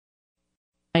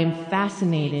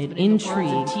fascinated,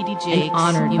 intrigued, and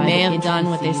honored. You may have done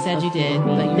what they said you did,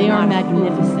 but they are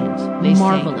magnificent,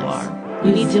 marvelous.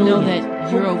 You need to know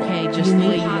that you're okay just the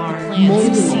way you are. You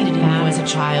succeeded in you as a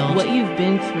child. What you've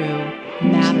been through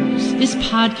matters. This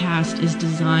podcast is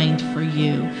designed for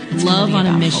you. It's love on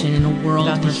a mission in a world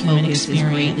where focus is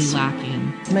greatly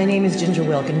lacking. My name is Ginger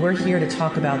Wilk, and we're here to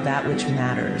talk about that which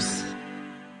matters.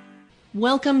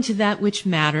 Welcome to That Which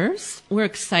Matters. We're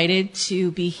excited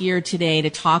to be here today to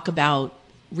talk about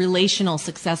relational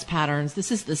success patterns.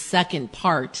 This is the second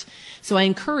part. So I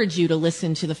encourage you to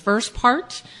listen to the first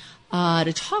part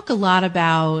to talk a lot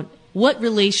about what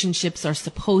relationships are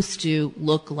supposed to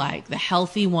look like, the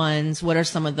healthy ones, what are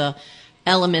some of the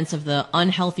elements of the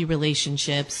unhealthy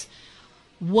relationships,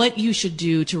 what you should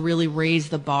do to really raise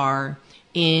the bar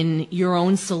in your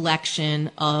own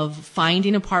selection of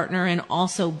finding a partner and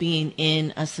also being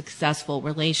in a successful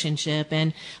relationship.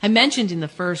 And I mentioned in the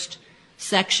first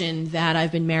section that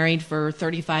I've been married for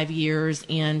 35 years,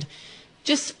 and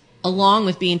just along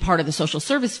with being part of the social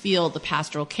service field, the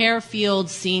pastoral care field,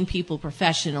 seeing people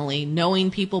professionally,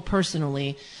 knowing people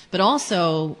personally, but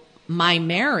also my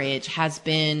marriage has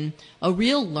been a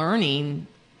real learning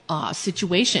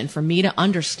situation for me to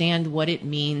understand what it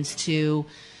means to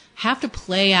have to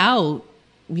play out,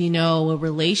 a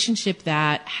relationship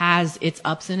that has its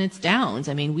ups and its downs.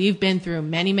 I mean, we've been through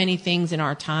many, many things in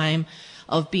our time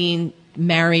of being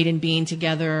married and being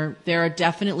together. There are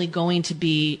definitely going to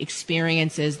be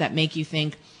experiences that make you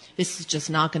think, this is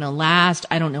just not going to last.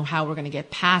 I don't know how we're going to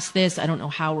get past this. I don't know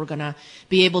how we're going to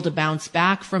be able to bounce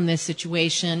back from this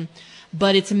situation.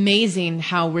 But it's amazing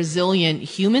how resilient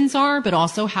humans are, but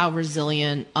also how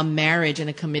resilient a marriage and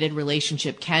a committed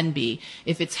relationship can be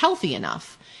if it's healthy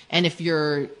enough and if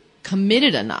you're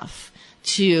committed enough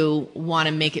to want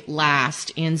to make it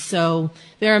last. And so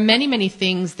there are many, many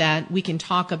things that we can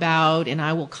talk about and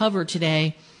I will cover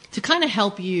today to kind of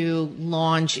help you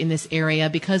launch in this area,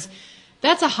 because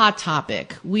that's a hot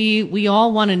topic. We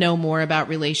all want to know more about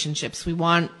relationships. We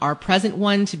want our present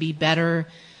one to be better.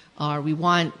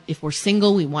 If we're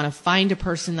single, we want to find a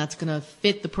person that's going to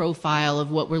fit the profile of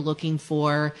what we're looking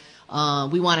for.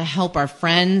 We want to help our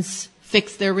friends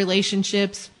fix their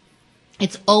relationships.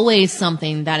 It's always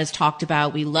something that is talked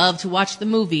about. We love to watch the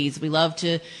movies. We love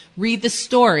to read the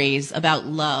stories about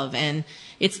love. And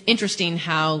it's interesting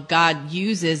how God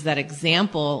uses that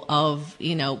example of,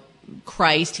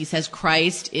 Christ. He says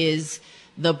Christ is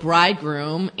the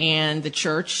bridegroom and the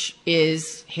church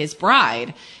is his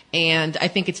bride. And I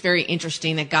think it's very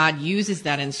interesting that God uses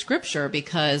that in Scripture,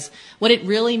 because what it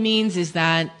really means is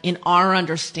that in our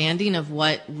understanding of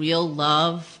what real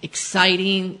love,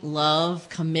 exciting love,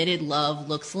 committed love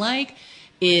looks like,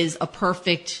 is a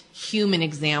perfect human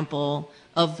example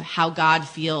of how God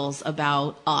feels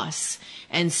about us.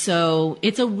 And so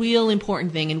it's a real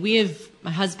important thing. And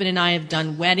my husband and I have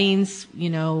done weddings,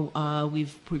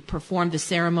 we've performed the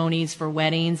ceremonies for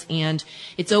weddings, and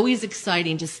it's always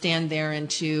exciting to stand there and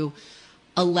to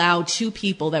allow two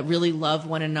people that really love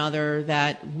one another,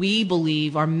 that we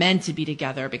believe are meant to be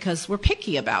together, because we're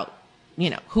picky about,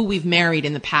 who we've married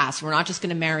in the past. We're not just going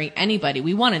to marry anybody.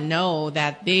 We want to know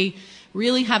that they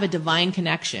really have a divine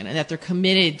connection and that they're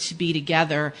committed to be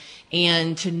together,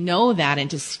 and to know that and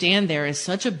to stand there is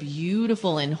such a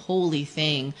beautiful and holy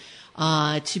thing.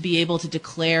 To be able to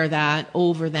declare that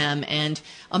over them. And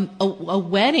a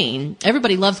wedding,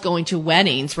 everybody loves going to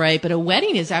weddings, right? But a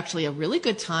wedding is actually a really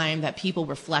good time that people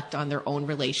reflect on their own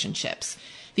relationships.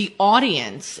 The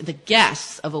audience, the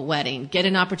guests of a wedding, get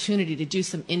an opportunity to do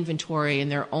some inventory in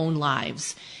their own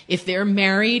lives. If they're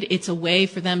married, it's a way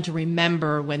for them to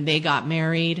remember when they got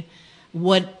married,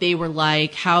 what they were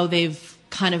like, how they've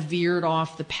kind of veered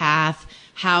off the path,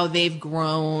 how they've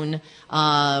grown.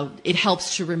 It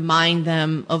helps to remind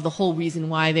them of the whole reason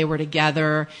why they were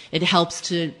together. It helps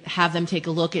to have them take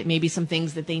a look at maybe some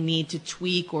things that they need to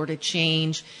tweak or to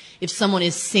change. If someone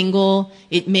is single,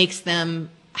 it makes them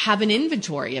have an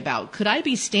inventory about, could I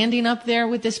be standing up there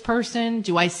with this person?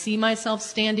 Do I see myself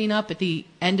standing up at the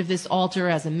end of this altar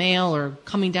as a male or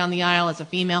coming down the aisle as a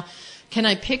female? Can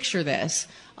I picture this?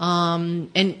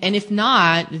 And if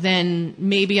not, then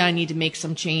maybe I need to make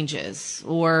some changes,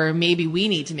 or maybe we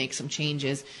need to make some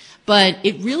changes. But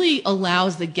it really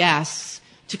allows the guests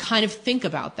to kind of think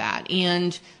about that.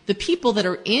 And the people that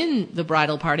are in the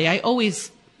bridal party, I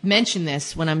always mention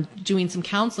this when I'm doing some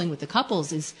counseling with the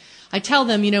couples, is I tell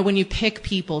them, when you pick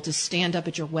people to stand up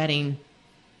at your wedding,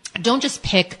 don't just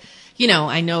pick,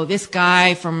 I know this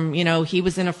guy from, he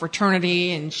was in a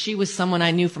fraternity and she was someone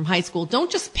I knew from high school. Don't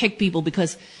just pick people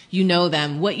because you know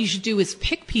them. What you should do is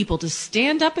pick people to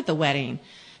stand up at the wedding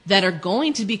that are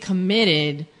going to be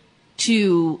committed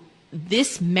to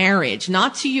this marriage,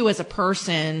 not to you as a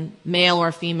person, male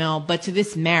or female, but to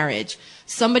this marriage,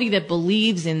 somebody that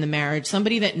believes in the marriage,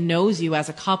 somebody that knows you as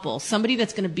a couple, somebody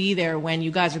that's going to be there when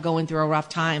you guys are going through a rough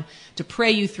time to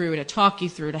pray you through, to talk you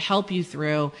through, to help you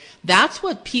through. That's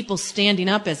what people standing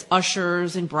up as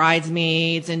ushers and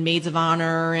bridesmaids and maids of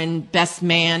honor and best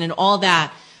man and all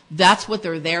that, that's what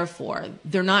they're there for.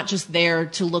 They're not just there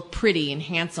to look pretty and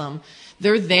handsome.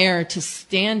 They're there to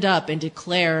stand up and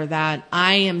declare that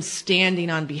I am standing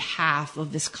on behalf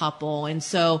of this couple. And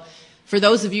so for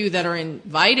those of you that are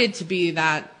invited to be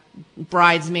that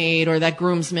bridesmaid or that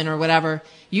groomsman or whatever,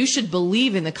 you should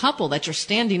believe in the couple that you're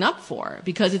standing up for,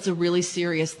 because it's a really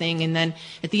serious thing. And then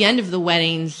at the end of the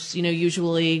weddings,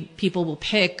 usually people will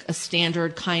pick a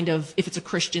standard kind of, if it's a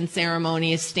Christian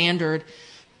ceremony, a standard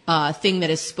thing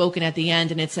that is spoken at the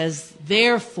end. And it says,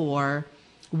 therefore,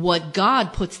 what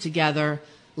God puts together,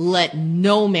 let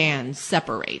no man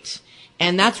separate.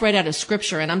 And that's right out of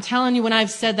scripture. And I'm telling you, when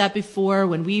I've said that before,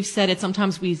 when we've said it,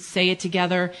 sometimes we say it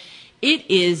together, it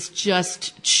is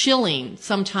just chilling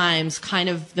sometimes, kind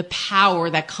of the power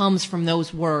that comes from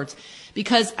those words.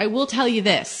 Because I will tell you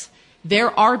this,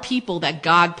 there are people that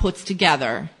God puts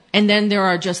together, and then there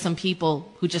are just some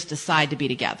people who just decide to be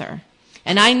together.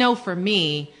 And I know for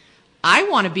me, I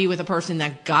want to be with a person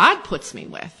that God puts me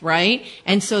with, right?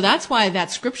 And so that's why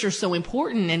that scripture is so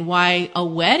important, and why a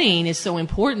wedding is so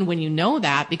important when you know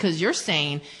that, because you're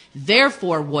saying,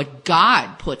 therefore, what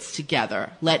God puts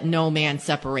together, let no man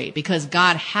separate, because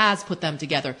God has put them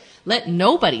together. Let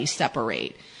nobody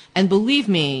separate. And believe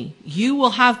me, you will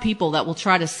have people that will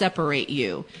try to separate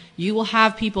you. You will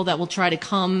have people that will try to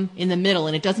come in the middle.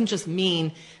 And it doesn't just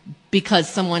mean because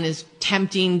someone is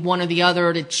tempting one or the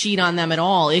other to cheat on them at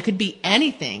all. It could be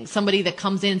anything. Somebody that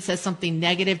comes in and says something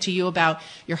negative to you about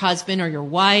your husband or your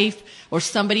wife, or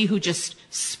somebody who just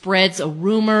spreads a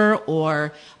rumor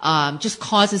or just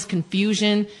causes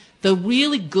confusion. The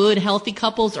really good, healthy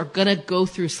couples are going to go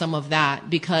through some of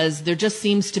that, because there just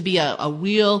seems to be a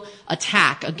real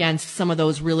attack against some of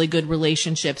those really good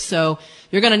relationships. So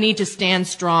you're going to need to stand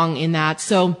strong in that.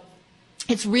 So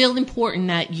it's real important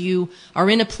that you are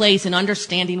in a place and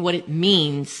understanding what it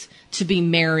means to be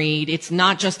married. It's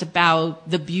not just about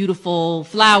the beautiful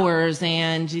flowers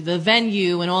and the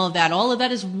venue and all of that. All of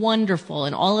that is wonderful,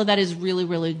 and all of that is really,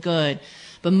 really good.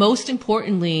 But most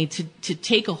importantly, to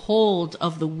take a hold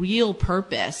of the real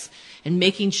purpose and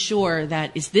making sure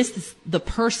that, is this the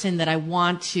person that I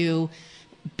want to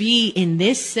be in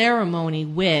this ceremony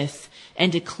with,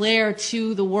 and declare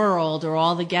to the world or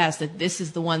all the guests that this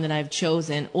is the one that I've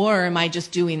chosen? Or am I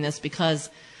just doing this because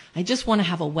I just want to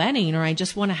have a wedding, or I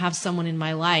just want to have someone in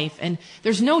my life? And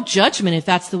there's no judgment if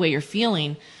that's the way you're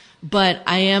feeling. But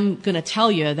I am going to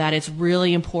tell you that it's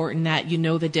really important that you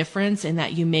know the difference and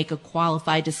that you make a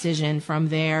qualified decision from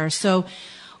there. So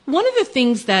one of the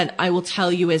things that I will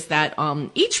tell you is that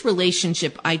each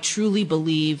relationship, I truly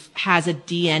believe, has a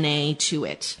DNA to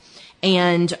it.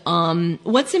 And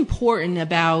what's important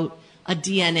about a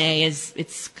DNA is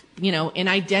it's, an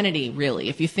identity, really.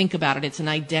 If you think about it, it's an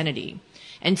identity.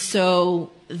 And so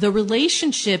the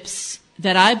relationships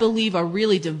that I believe are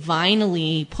really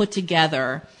divinely put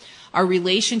together are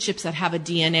relationships that have a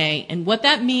DNA. And what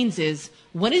that means is,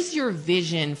 what is your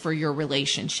vision for your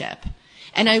relationship?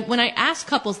 And when I ask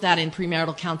couples that in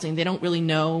premarital counseling, they don't really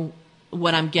know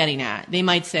what I'm getting at. They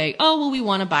might say, oh, well, we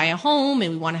want to buy a home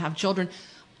and we want to have children.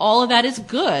 All of that is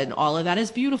good. All of that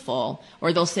is beautiful.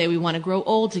 Or they'll say, we want to grow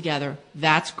old together.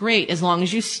 That's great. As long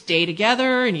as you stay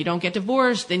together and you don't get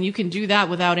divorced, then you can do that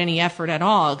without any effort at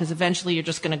all, because eventually you're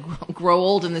just going to grow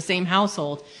old in the same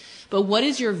household. But what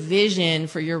is your vision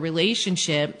for your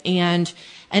relationship? And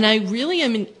I really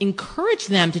encourage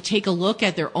them to take a look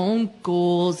at their own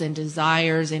goals and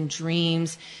desires and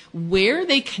dreams, where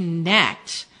they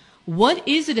connect. What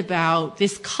is it about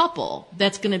this couple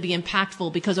that's going to be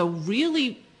impactful? Because a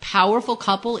really powerful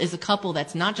couple is a couple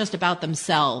that's not just about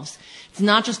themselves. It's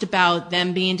not just about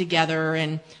them being together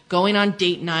and going on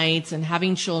date nights and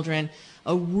having children.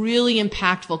 A really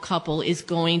impactful couple is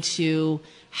going to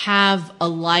have a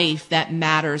life that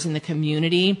matters in the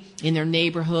community, in their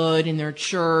neighborhood, in their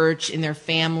church, in their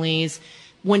families.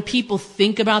 When people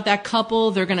think about that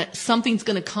couple, something's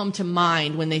gonna come to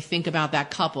mind when they think about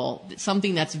that couple,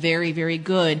 something that's very, very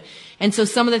good. And so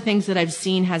some of the things that I've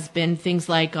seen has been things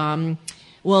like,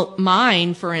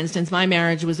 mine, for instance, my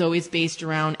marriage was always based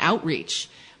around outreach.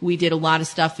 We did a lot of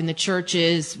stuff in the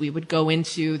churches. We would go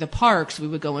into the parks. We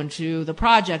would go into the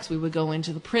projects. We would go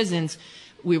into the prisons.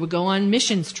 We would go on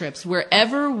missions trips.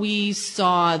 Wherever we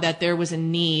saw that there was a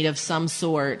need of some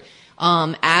sort,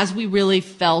 As we really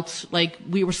felt like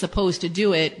we were supposed to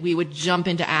do it, we would jump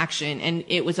into action. And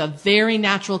it was a very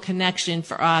natural connection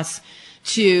for us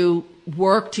to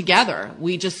work together.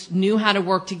 We just knew how to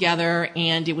work together,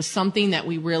 and it was something that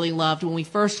we really loved. When we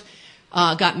first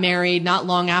got married, not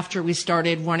long after we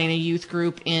started running a youth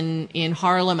group in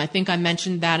Harlem. I think I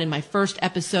mentioned that in my first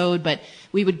episode, but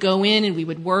we would go in and we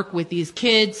would work with these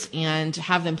kids and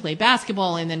have them play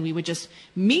basketball, and then we would just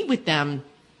meet with them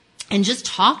and just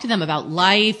talk to them about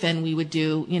life, and we would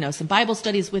do, some Bible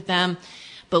studies with them.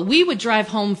 But we would drive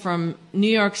home from New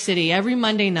York City every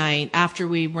Monday night after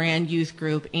we ran youth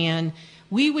group, and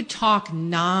we would talk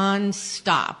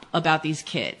nonstop about these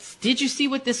kids. Did you see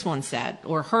what this one said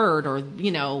or heard, or,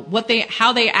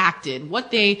 how they acted,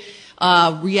 what they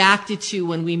reacted to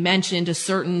when we mentioned a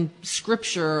certain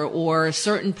scripture or a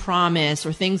certain promise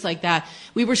or things like that.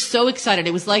 We were so excited.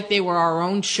 It was like they were our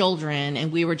own children,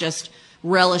 and we were just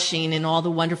relishing in all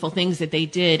the wonderful things that they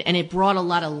did. And it brought a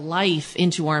lot of life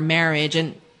into our marriage.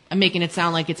 And I'm making it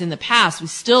sound like it's in the past. We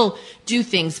still do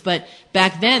things, but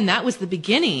back then that was the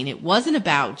beginning. It wasn't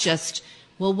about just,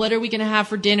 well, what are we going to have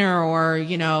for dinner, or,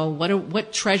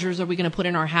 what treasures are we going to put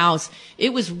in our house?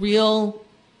 It was real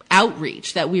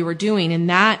outreach that we were doing, and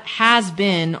that has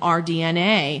been our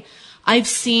DNA. I've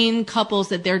seen couples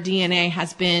that their DNA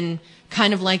has been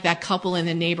kind of like that couple in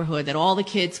the neighborhood, that all the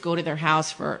kids go to their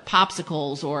house for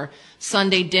popsicles or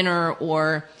Sunday dinner,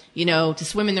 or to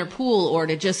swim in their pool, or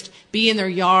to just be in their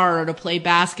yard, or to play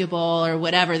basketball or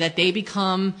whatever, that they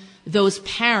become those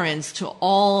parents to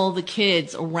all the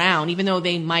kids around, even though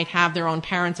they might have their own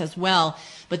parents as well.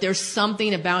 But there's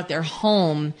something about their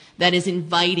home that is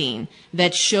inviting,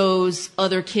 that shows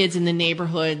other kids in the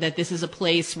neighborhood that this is a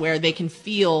place where they can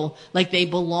feel like they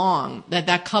belong,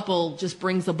 that couple just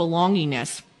brings the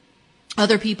belongingness.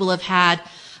 Other people have had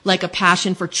like a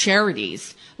passion for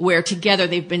charities, where together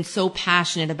they've been so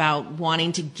passionate about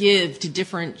wanting to give to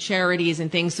different charities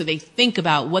and things. So they think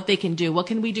about what they can do. What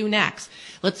can we do next?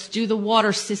 Let's do the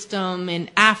water system in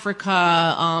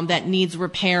Africa that needs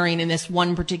repairing in this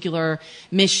one particular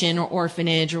mission or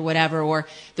orphanage or whatever. Or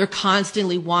they're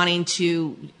constantly wanting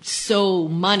to sow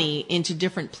money into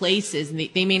different places. And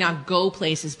they may not go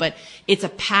places, but it's a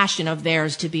passion of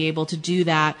theirs to be able to do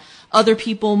that. Other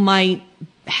people might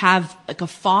have like a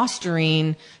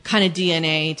fostering kind of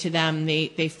DNA to them.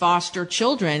 They foster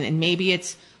children, and maybe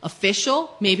it's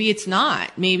official, maybe it's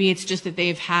not. Maybe it's just that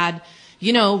they've had,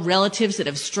 relatives that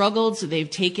have struggled, so they've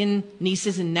taken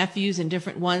nieces and nephews and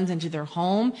different ones into their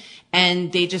home,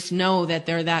 and they just know that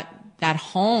they're that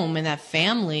home and that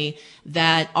family,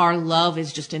 that our love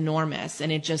is just enormous,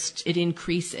 and it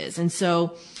increases. And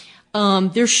so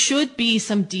there should be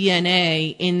some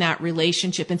DNA in that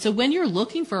relationship. And so when you're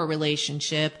looking for a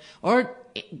relationship, or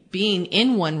being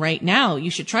in one right now,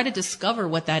 you should try to discover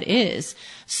what that is,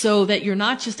 so that you're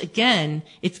not just, again,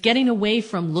 it's getting away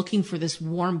from looking for this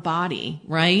warm body,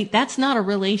 right? That's not a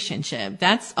relationship.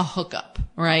 That's a hookup,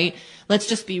 right? Let's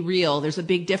just be real. There's a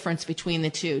big difference between the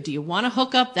two. Do you want a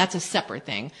hookup? That's a separate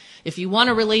thing. If you want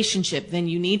a relationship, then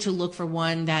you need to look for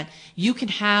one that you can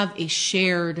have a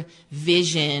shared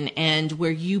vision, and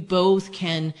where you both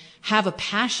can have a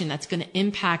passion that's going to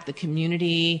impact the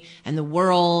community and the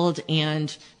world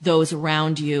and those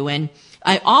around you. And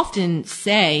I often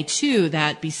say, too,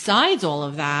 that besides all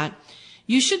of that,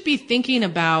 you should be thinking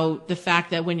about the fact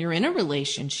that when you're in a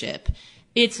relationship,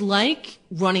 it's like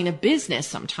running a business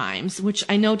sometimes, which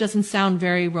I know doesn't sound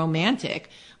very romantic,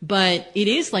 but it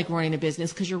is like running a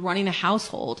business, because you're running a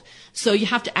household. So you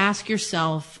have to ask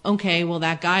yourself, okay, well,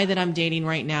 that guy that I'm dating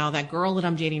right now, that girl that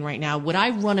I'm dating right now, would I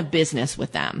run a business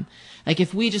with them? Like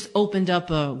if we just opened up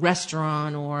a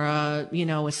restaurant or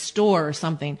a store or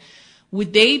something,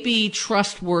 would they be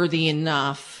trustworthy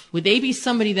enough? Would they be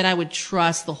somebody that I would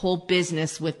trust the whole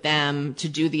business with them to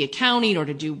do the accounting or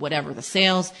to do whatever, the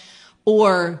sales?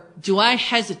 Or do I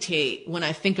hesitate when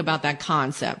I think about that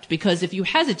concept? Because if you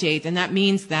hesitate, then that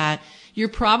means that you're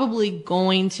probably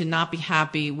going to not be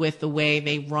happy with the way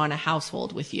they run a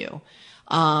household with you.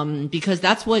 Because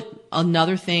that's what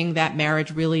another thing that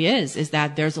marriage really is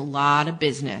that there's a lot of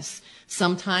business.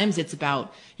 Sometimes it's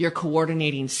about you're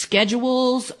coordinating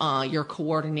schedules, you're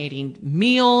coordinating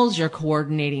meals, you're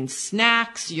coordinating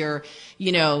snacks, you're,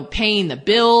 paying the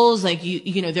bills. Like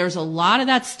there's a lot of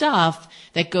that stuff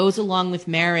that goes along with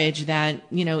marriage that,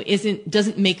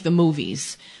 doesn't make the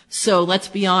movies. So let's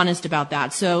be honest about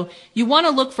that. So you want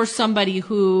to look for somebody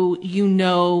who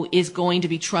is going to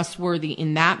be trustworthy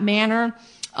in that manner.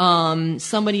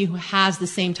 somebody who has the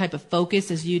same type of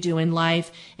focus as you do in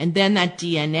life, and then that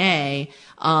DNA,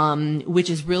 which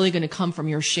is really going to come from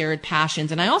your shared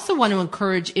passions. And I also want to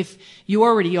encourage, if you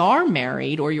already are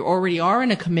married or you already are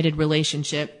in a committed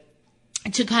relationship,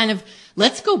 to kind of,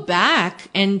 let's go back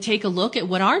and take a look at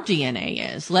what our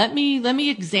DNA is. Let me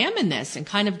examine this and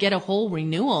kind of get a whole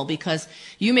renewal, because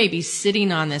you may be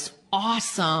sitting on this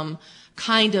awesome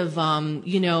kind of,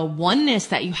 oneness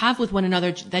that you have with one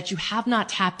another that you have not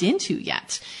tapped into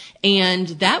yet. And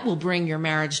that will bring your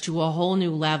marriage to a whole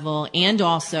new level, and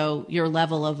also your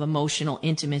level of emotional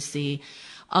intimacy.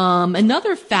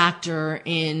 Another factor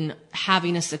in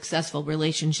having a successful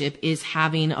relationship is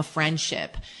having a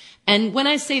friendship. And when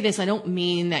I say this, I don't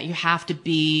mean that you have to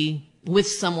be with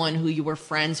someone who you were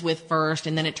friends with first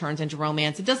and then it turns into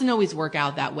romance. It doesn't always work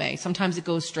out that way. Sometimes it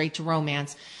goes straight to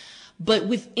romance. But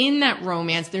within that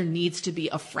romance, there needs to be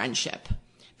a friendship.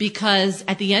 Because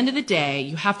at the end of the day,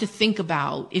 you have to think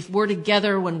about, if we're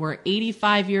together when we're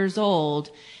 85 years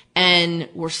old and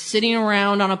we're sitting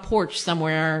around on a porch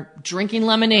somewhere drinking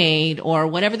lemonade or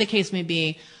whatever the case may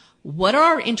be, what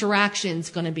are our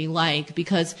interactions going to be like?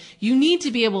 Because you need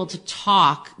to be able to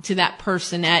talk to that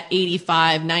person at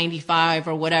 85, 95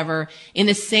 or whatever in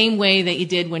the same way that you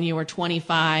did when you were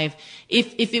 25.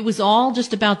 If it was all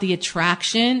just about the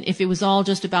attraction, if it was all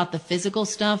just about the physical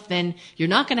stuff, then you're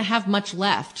not going to have much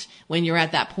left when you're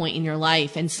at that point in your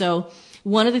life. And so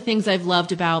one of the things I've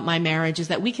loved about my marriage is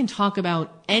that we can talk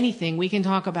about anything. We can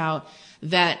talk about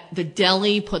that the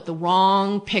deli put the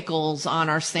wrong pickles on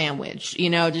our sandwich,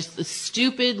 just the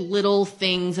stupid little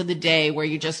things of the day where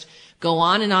you just go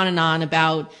on and on and on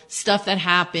about stuff that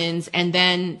happens, and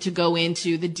then to go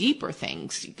into the deeper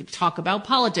things. You can talk about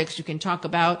politics. You can talk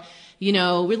about,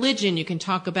 religion. You can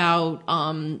talk about,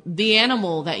 the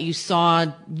animal that you saw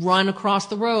run across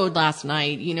the road last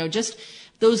night, just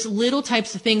those little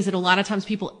types of things that a lot of times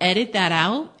people edit that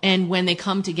out. And when they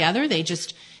come together, they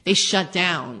shut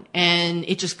down, and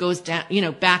it just goes down,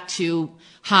 back to,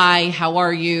 hi, how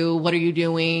are you? What are you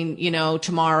doing?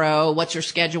 Tomorrow, what's your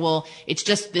schedule? It's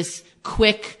just this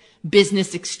quick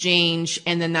business exchange,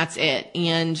 and then that's it.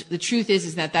 And the truth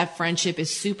is that friendship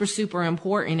is super, super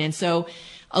important. And so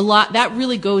that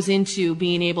really goes into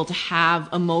being able to have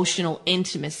emotional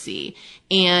intimacy.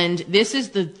 And this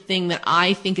is the thing that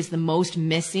I think is the most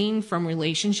missing from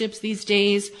relationships these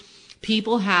days.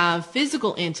 People have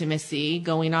physical intimacy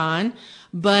going on,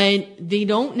 but they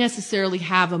don't necessarily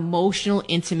have emotional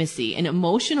intimacy. And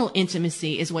emotional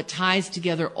intimacy is what ties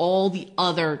together all the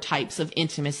other types of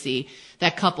intimacy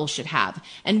that couples should have.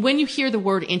 And when you hear the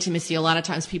word intimacy, a lot of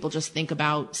times people just think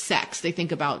about sex. They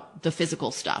think about the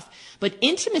physical stuff. But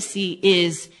intimacy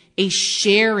is a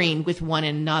sharing with one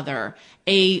another,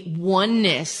 a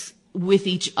oneness with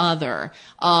each other,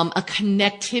 a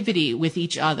connectivity with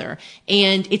each other.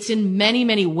 And it's in many,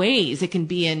 many ways. It can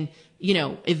be in,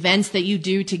 events that you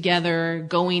do together,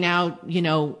 going out,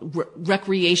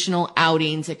 recreational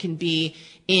outings. It can be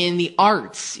in the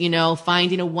arts,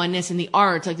 finding a oneness in the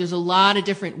arts. Like, there's a lot of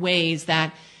different ways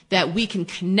that we can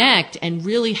connect and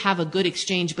really have a good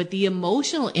exchange. But the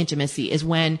emotional intimacy is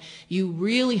when you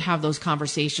really have those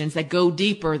conversations that go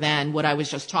deeper than what I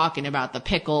was just talking about, the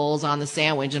pickles on the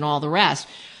sandwich and all the rest.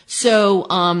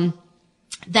 So,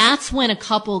 that's when a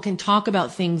couple can talk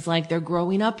about things like their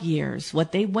growing up years,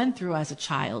 what they went through as a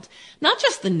child, not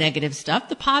just the negative stuff,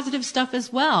 the positive stuff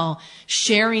as well,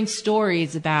 sharing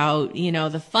stories about,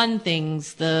 the fun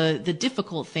things, the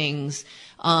difficult things,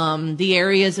 the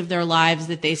areas of their lives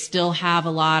that they still have a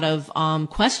lot of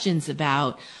questions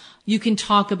about. You can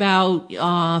talk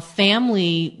about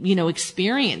family,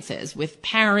 experiences with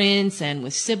parents and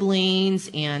with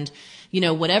siblings and,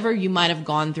 whatever you might have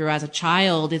gone through as a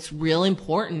child. It's real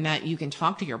important that you can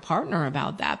talk to your partner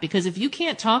about that, because if you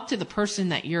can't talk to the person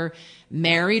that you're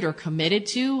married or committed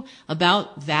to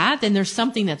about that, then there's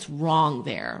something that's wrong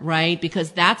there, right?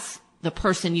 Because that's the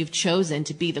person you've chosen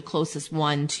to be the closest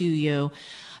one to you.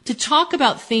 To talk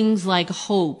about things like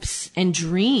hopes and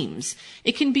dreams.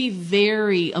 It can be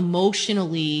very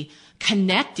emotionally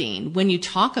connecting when you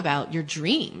talk about your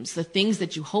dreams, the things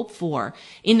that you hope for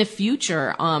in the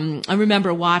future. I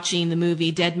remember watching the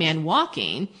movie Dead Man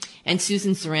Walking, and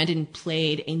Susan Sarandon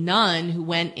played a nun who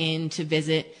went in to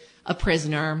visit a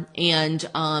prisoner.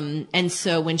 And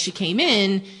so when she came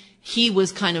in, he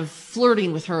was kind of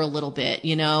flirting with her a little bit,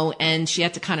 and she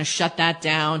had to kind of shut that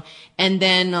down. And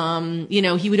then,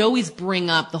 he would always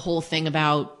bring up the whole thing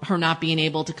about her not being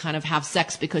able to kind of have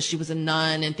sex because she was a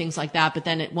nun and things like that. But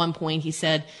then at one point he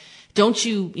said, don't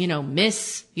you,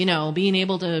 miss, being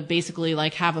able to basically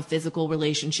like have a physical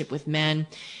relationship with men?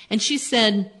 And she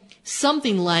said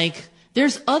something like,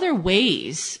 there's other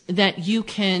ways that you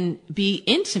can be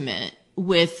intimate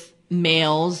with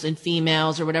males and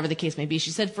females or whatever the case may be. She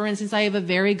said, for instance, I have a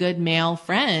very good male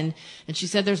friend, and she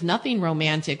said there's nothing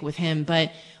romantic with him,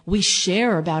 but we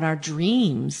share about our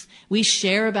dreams. We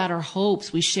share about our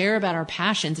hopes. We share about our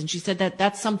passions. And she said that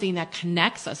that's something that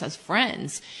connects us as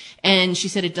friends. And she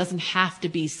said it doesn't have to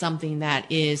be something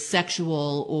that is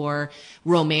sexual or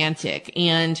romantic.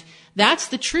 And that's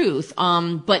the truth.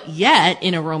 But yet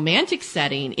in a romantic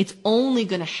setting, it's only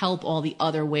going to help all the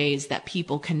other ways that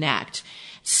people connect.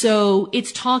 So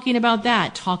it's talking about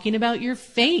that, talking about your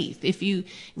faith.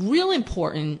 Real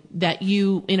important that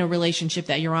you, in a relationship,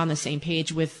 that you're on the same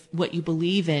page with what you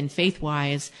believe in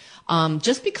faith-wise.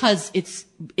 Just because it's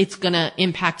going to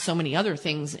impact so many other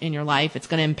things in your life. It's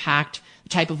going to impact the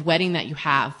type of wedding that you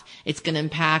have. It's going to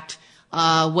impact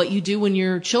what you do when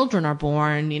your children are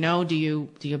born. Do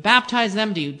you baptize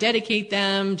them? Do you dedicate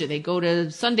them? Do they go to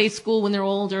Sunday school when they're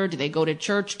older? Do they go to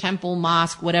church, temple,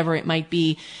 mosque, whatever it might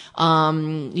be? How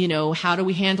do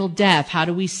we handle death? How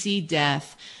do we see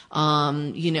death? How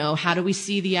do we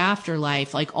see the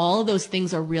afterlife? Like, all of those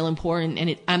things are real important.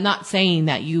 And I'm not saying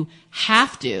that you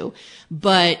have to,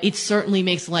 but it certainly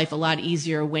makes life a lot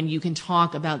easier when you can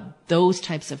talk about those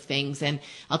types of things. And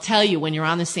I'll tell you, when you're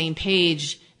on the same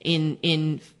page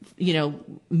in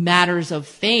matters of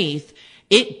faith,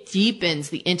 it deepens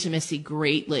the intimacy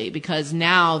greatly, because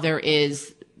now there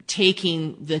is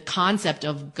taking the concept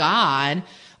of God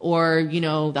or,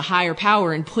 the higher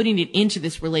power and putting it into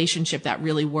this relationship that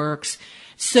really works.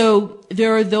 So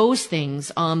there are those things.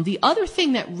 The other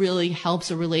thing that really helps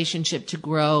a relationship to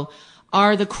grow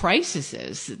are the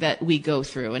crises that we go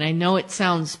through. And I know it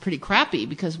sounds pretty crappy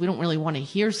because we don't really want to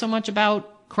hear so much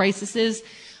about crises.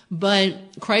 But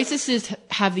crises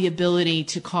have the ability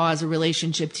to cause a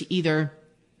relationship to either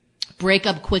break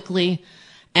up quickly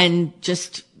and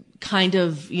just kind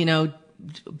of,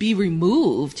 be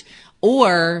removed,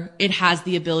 or it has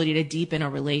the ability to deepen a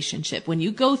relationship. When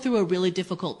you go through a really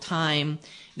difficult time,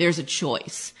 there's a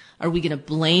choice. Are we going to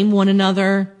blame one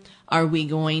another? Are we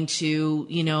going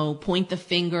to, point the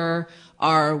finger?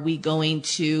 Are we going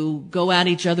to go at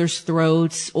each other's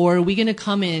throats? Or are we going to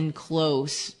come in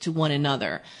close to one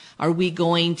another? Are we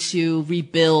going to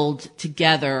rebuild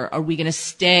together? Are we going to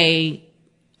stay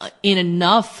in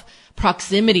enough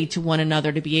proximity to one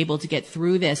another to be able to get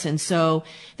through this? And so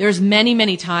there's many,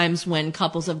 many times when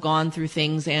couples have gone through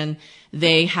things and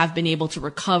they have been able to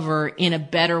recover in a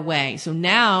better way. So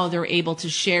now they're able to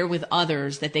share with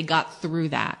others that they got through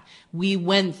that. We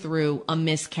went through a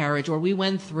miscarriage, or we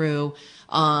went through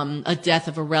a death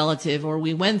of a relative, or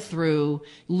we went through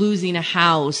losing a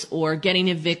house, or getting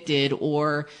evicted,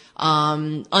 or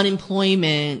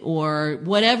unemployment, or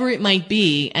whatever it might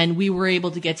be, and we were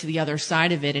able to get to the other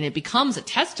side of it, and it becomes a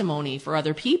testimony for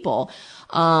other people.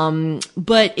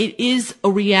 But it is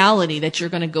a reality that you're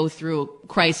going to go through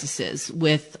crises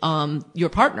with your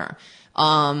partner.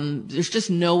 There's just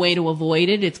no way to avoid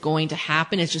it. It's going to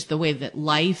happen. It's just the way that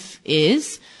life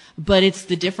is. But it's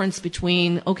the difference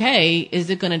between, okay, is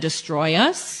it going to destroy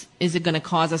us? Is it going to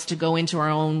cause us to go into our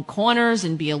own corners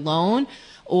and be alone?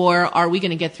 Or are we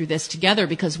going to get through this together,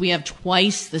 because we have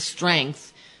twice the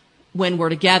strength when we're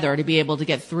together to be able to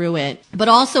get through it? But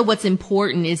also what's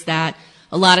important is that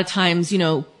a lot of times,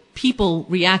 people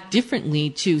react differently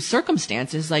to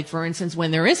circumstances. Like, for instance,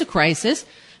 when there is a crisis,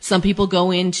 some people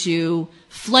go into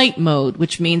flight mode,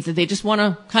 which means that they just want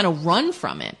to kind of run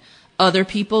from it. Other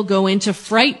people go into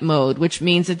fright mode, which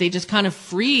means that they just kind of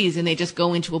freeze and they just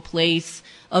go into a place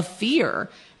of fear.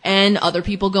 And other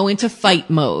people go into fight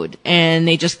mode and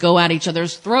they just go at each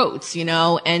other's throats,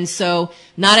 And so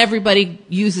not everybody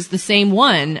uses the same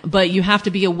one, but you have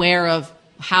to be aware of,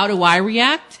 how do I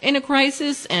react in a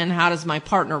crisis and how does my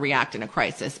partner react in a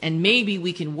crisis? And maybe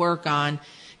we can work on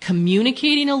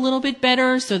communicating a little bit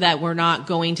better so that we're not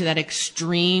going to that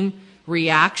extreme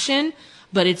reaction,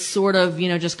 but it's sort of,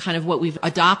 just kind of what we've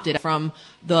adopted from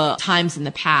the times in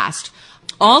the past.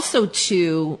 Also,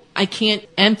 too, I can't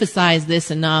emphasize this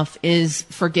enough, is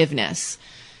forgiveness.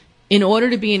 In order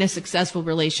to be in a successful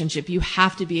relationship, you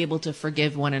have to be able to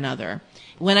forgive one another.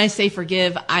 When I say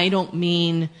forgive, I don't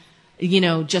mean,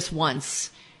 just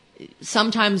once.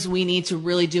 Sometimes we need to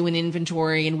really do an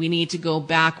inventory, and we need to go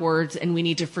backwards, and we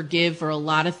need to forgive for a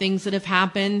lot of things that have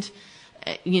happened.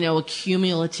 A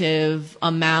cumulative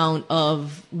amount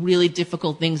of really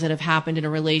difficult things that have happened in a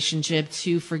relationship,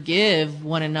 to forgive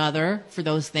one another for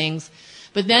those things.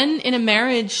 But then in a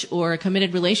marriage or a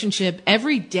committed relationship,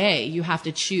 every day you have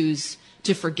to choose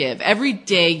to forgive. Every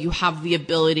day you have the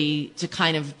ability to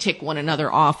kind of tick one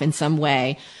another off in some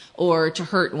way, or to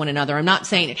hurt one another. I'm not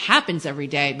saying it happens every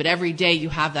day, but every day you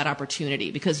have that opportunity,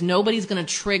 because nobody's going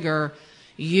to trigger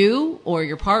you or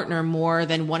your partner more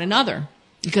than one another,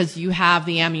 because you have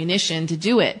the ammunition to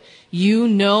do it. You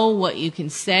know what you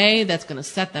can say that's going to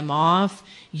set them off.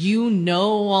 You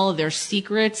know all of their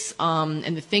secrets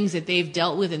and the things that they've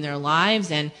dealt with in their lives.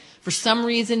 And for some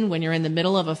reason, when you're in the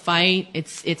middle of a fight,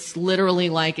 it's literally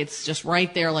like it's just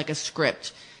right there like a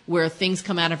script, where things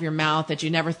come out of your mouth that you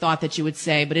never thought that you would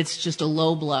say, but it's just a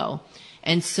low blow.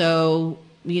 And so,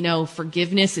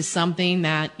 forgiveness is something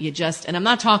that you just, and I'm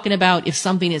not talking about if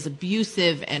something is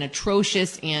abusive and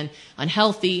atrocious and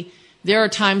unhealthy. There are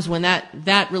times when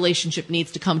that relationship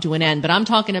needs to come to an end, but I'm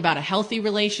talking about a healthy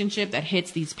relationship that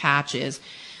hits these patches.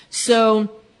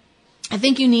 So I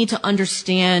think you need to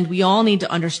understand, we all need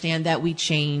to understand that we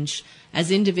change. As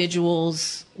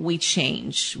individuals, we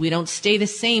change. We don't stay the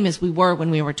same as we were when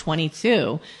we were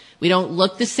 22. We don't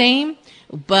look the same,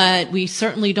 but we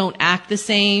certainly don't act the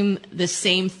same. The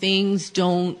same things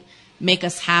don't make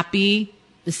us happy.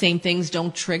 The same things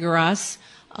don't trigger us.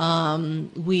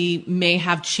 We may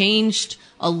have changed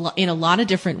in a lot of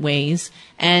different ways,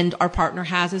 and our partner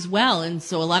has as well. And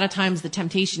so a lot of times the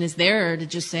temptation is there to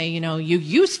just say, you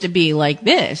used to be like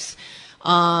this.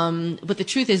 But the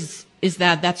truth is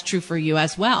that that's true for you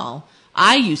as well.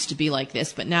 I used to be like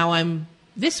this, but now I'm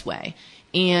this way.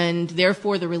 And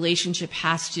therefore the relationship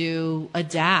has to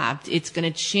adapt. It's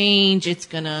going to change. It's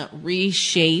going to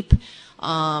reshape.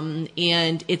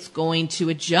 And it's going to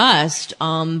adjust.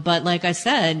 But like I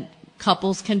said,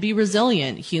 couples can be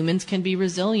resilient. Humans can be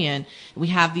resilient. We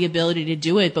have the ability to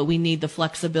do it, but we need the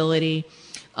flexibility.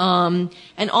 And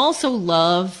also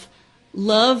love.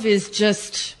 Love is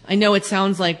just, I know it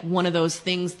sounds like one of those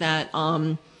things that,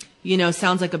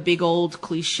 sounds like a big old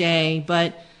cliche,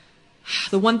 but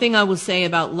the one thing I will say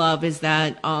about love is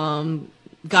that,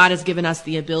 God has given us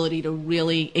the ability to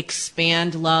really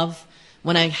expand love.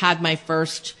 When I had my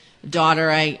first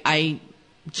daughter, I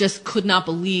just could not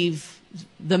believe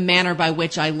the manner by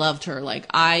which I loved her.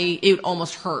 It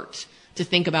almost hurt to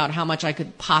think about how much I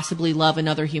could possibly love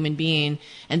another human being.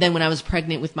 And then when I was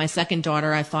pregnant with my second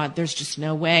daughter, I thought, there's just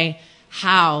no way.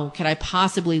 How could I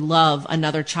possibly love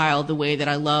another child the way that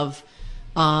I love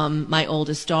my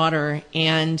oldest daughter?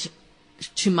 And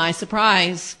to my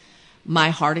surprise, my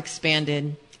heart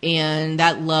expanded, and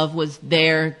that love was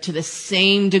there to the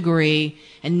same degree.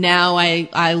 And now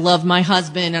I love my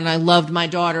husband, and I loved my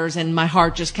daughters, and my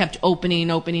heart just kept opening,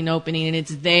 and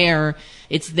it's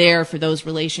there for those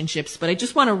relationships. But I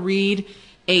just want to read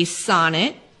a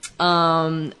sonnet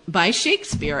by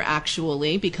Shakespeare,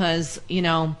 actually, because,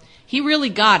 he really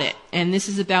got it. And this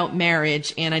is about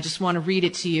marriage, and I just want to read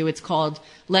it to you. It's called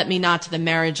Let Me Not to the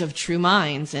Marriage of True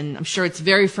Minds, and I'm sure it's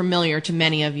very familiar to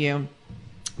many of you.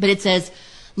 But it says,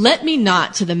 let me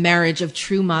not to the marriage of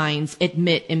true minds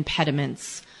admit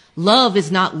impediments. Love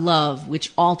is not love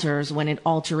which alters when it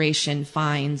alteration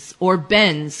finds, or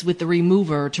bends with the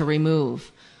remover to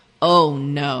remove. Oh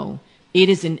no, it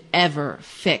is an ever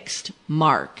fixed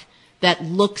mark that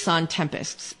looks on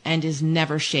tempests and is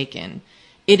never shaken.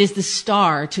 It is the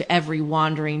star to every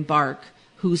wandering bark,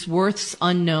 whose worth's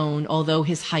unknown, although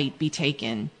his height be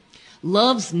taken.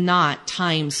 Love's not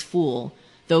time's fool,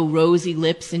 though rosy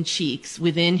lips and cheeks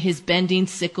within his bending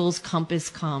sickle's compass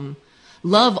come.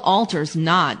 Love alters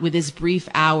not with his brief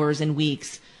hours and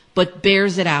weeks, but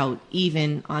bears it out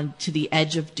even on to the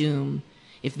edge of doom.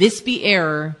 If this be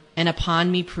error, and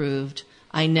upon me proved,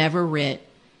 I never writ,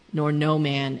 nor no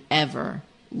man ever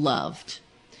loved.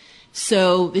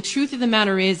 So the truth of the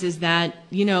matter is that,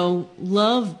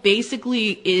 love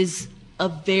basically is a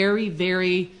very,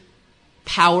 very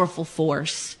powerful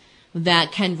force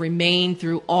that can remain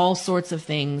through all sorts of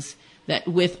things, that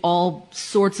with all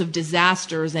sorts of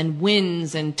disasters and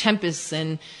winds and tempests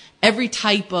and every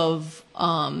type of,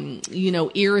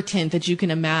 irritant that you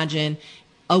can imagine.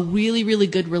 A really, really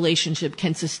good relationship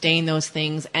can sustain those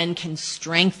things and can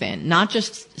strengthen, not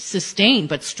just sustain,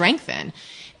 but strengthen.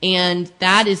 And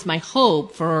that is my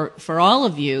hope for all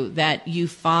of you, that you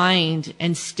find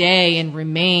and stay and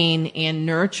remain and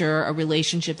nurture a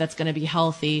relationship that's going to be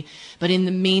healthy. But in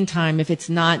the meantime, if it's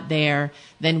not there,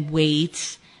 then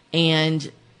wait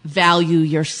and value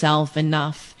yourself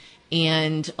enough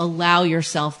and allow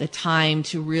yourself the time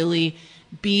to really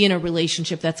be in a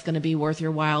relationship that's going to be worth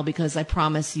your while, because I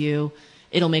promise you,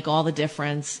 it'll make all the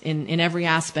difference in every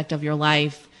aspect of your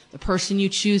life. The person you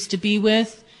choose to be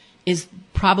with is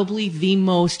probably the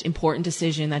most important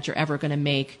decision that you're ever going to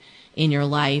make in your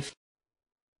life.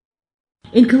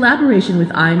 In collaboration with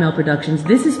IML Productions,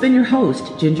 this has been your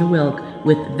host, Ginger Wilk,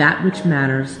 with That Which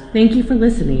Matters. Thank you for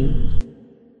listening.